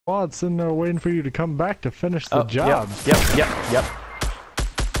squad sitting there waiting for you to come back to finish the job. Yep.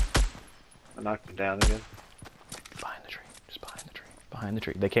 I knocked him down again. Behind the tree. Just behind the tree. Behind the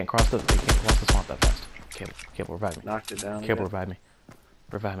tree. They can't cross the swamp that fast. Cable, revive me. Knocked it down. Cable, revive me.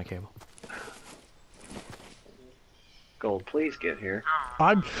 Revive me, Cable. Gold, please get here.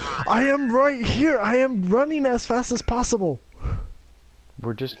 I am right here. I am running as fast as possible.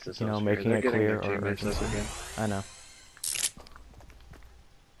 We're just, making it clear or again. I know.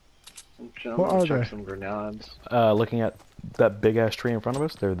 What are they? Some grenades. Looking at that big ass tree in front of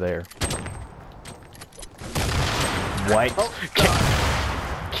us, they're there. What?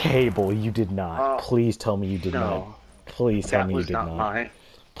 Cable, you did not. Please tell me you did not. Please tell me you did not. Mine.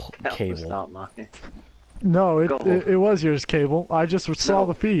 That Cable. was not mine. No, it was yours, Cable. I just saw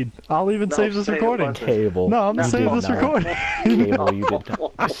the feed. I'll even save this recording. Cable. No, I'm gonna save this recording. Cable, you did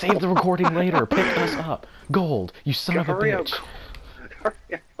not. Save the recording later. Pick us up. Gold, you son of a bitch.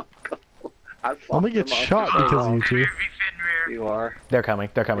 Hurry up, Gold. I'm gonna get shot because of you two. You are. They're coming.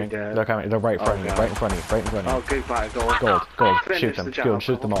 They're right in front of you. Right in front of you. Oh, goodbye, Gold. Gold. Shoot them. Gold,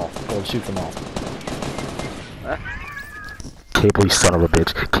 shoot them all. Gold, shoot them all. Cable, you son of a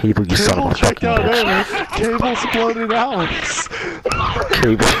bitch. Cable, you son of a fucking bitch. Cable exploded out.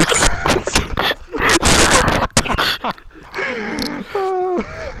 Cable.